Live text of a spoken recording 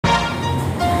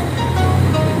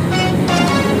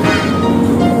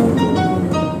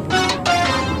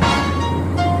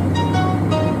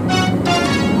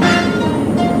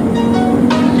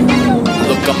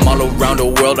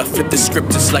world, I flip the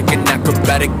script just like an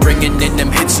acrobatic, bringing in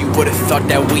them hits. You would've thought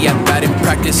that we had bad in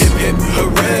practice. Hip hip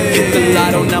hooray, hit the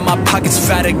lotto, now my pocket's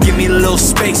fatter. Give me a little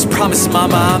space, promise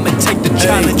mama I'ma take the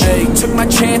challenge. Took my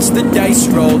chance, the dice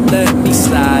rolled, let me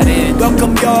slide in.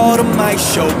 Welcome y'all to my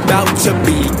show, about to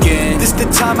begin. This the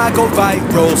time I go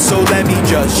viral, so let me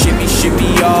just shimmy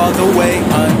shimmy all the way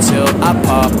until I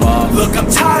pop off. Look, I'm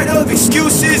tired of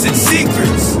excuses and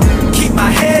secrets. Keep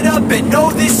my head up and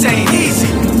know this ain't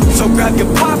easy. So grab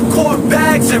your popcorn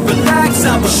bags and relax.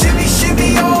 I'ma shimmy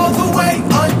shimmy all the way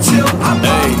until I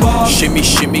pop off. Shimmy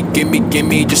shimmy,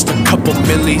 gimme just a couple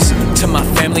millies. To my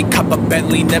family, cop a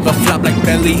Bentley, never flop like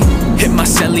belly. Hit my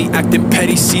celly, acting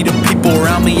petty, see the people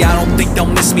around me. I don't think they'll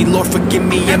miss me, Lord forgive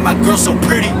me, and my girl so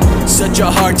pretty. Such a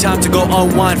hard time to go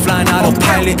unwind, flying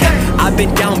autopilot. I've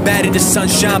been down bad in the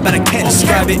sunshine, but I can't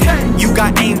describe it. You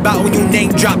got aim about when you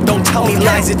name drop, don't tell me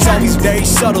lies. It's always very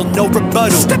subtle, no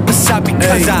rebuttal. Step aside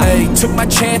because I took my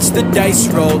chance, the dice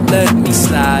rolled, let me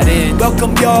slide in.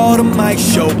 Welcome y'all to my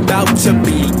show, about to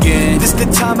begin. This the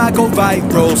time I go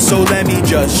viral, so let me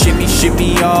just shimmy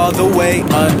shimmy all the way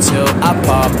until I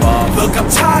pop off. Look, I'm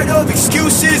tired of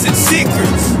excuses and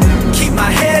secrets. Keep my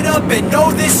head up and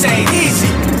know this ain't easy.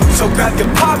 So grab your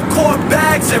popcorn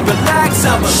bags and relax.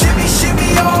 I'ma shimmy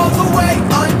shimmy all the way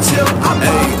until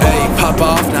I pop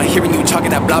off. Not hearing you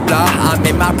talking that blah blah. I'm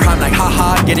in my prime like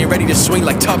haha, getting ready to swing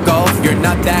like Top Golf. You're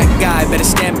not that guy, better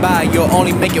stand by, you'll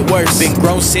only make it worse. Been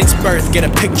grown since birth, get a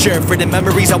picture for the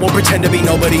memories. I won't pretend to be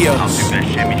nobody else. I'll do that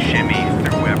shimmy shimmy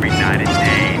through every night and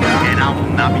day, and I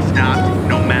will not be stopped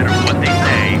no matter what they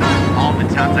say. All the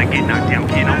times I get knocked down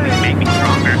can only make me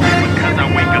stronger, because I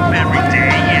wake up every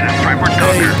day and I strive for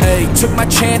stronger. Took my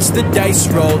chance, the dice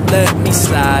rolled, let me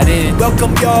slide in.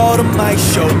 Welcome y'all to my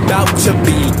show, about to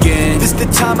begin. This the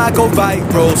time I go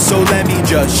viral, so let me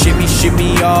just shimmy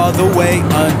shimmy all the way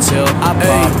until I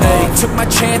pop off. Took my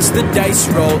chance, the dice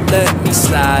rolled, let me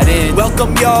slide in.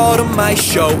 Welcome y'all to my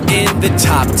show, in the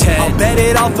top 10. I'll bet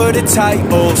it all for the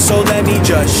title, so let me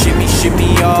just shimmy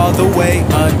shimmy all the way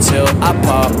until I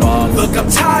pop off. Look,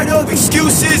 I'm tired of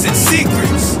excuses and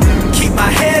secrets. Keep my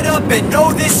head up and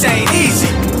know this ain't easy.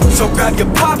 So grab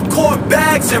your popcorn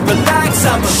bags and relax.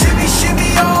 I'ma shimmy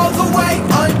shimmy all the way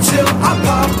until I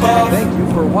pop off. Thank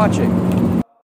you for watching.